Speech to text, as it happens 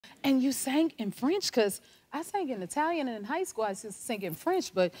And you sang in French, because I sang in Italian, and in high school I used to sing in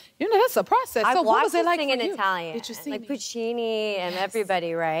French, but you know, that's a process. I so what was it like sing for in you? Italian. Did you see like me? Puccini and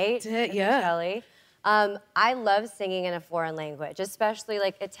everybody, right? Yeah. Kelly. I love singing in a foreign language, especially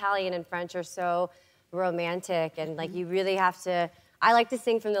like Italian and French are so romantic, and like you really have to. I like to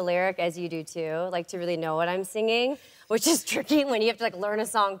sing from the lyric, as you do too, like to really know what I'm singing, which is tricky when you have to like learn a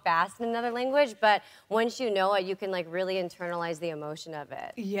song fast in another language. But once you know it, you can like really internalize the emotion of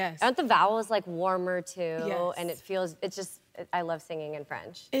it. Yes. Aren't the vowels like warmer too? Yes. And it's just, I love singing in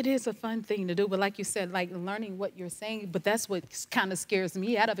French. It is a fun thing to do, but like you said, like learning what you're saying, but that's what kind of scares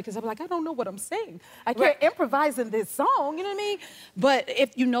me out of it, because I'm like, I don't know what I'm saying. I can't improvise in this song, you know what I mean? But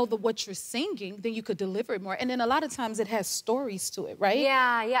if you know what you're singing, then you could deliver it more. And then a lot of times it has stories to it, right?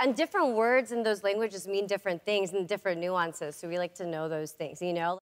 Yeah, yeah, and different words in those languages mean different things and different nuances, so we like to know those things, you know?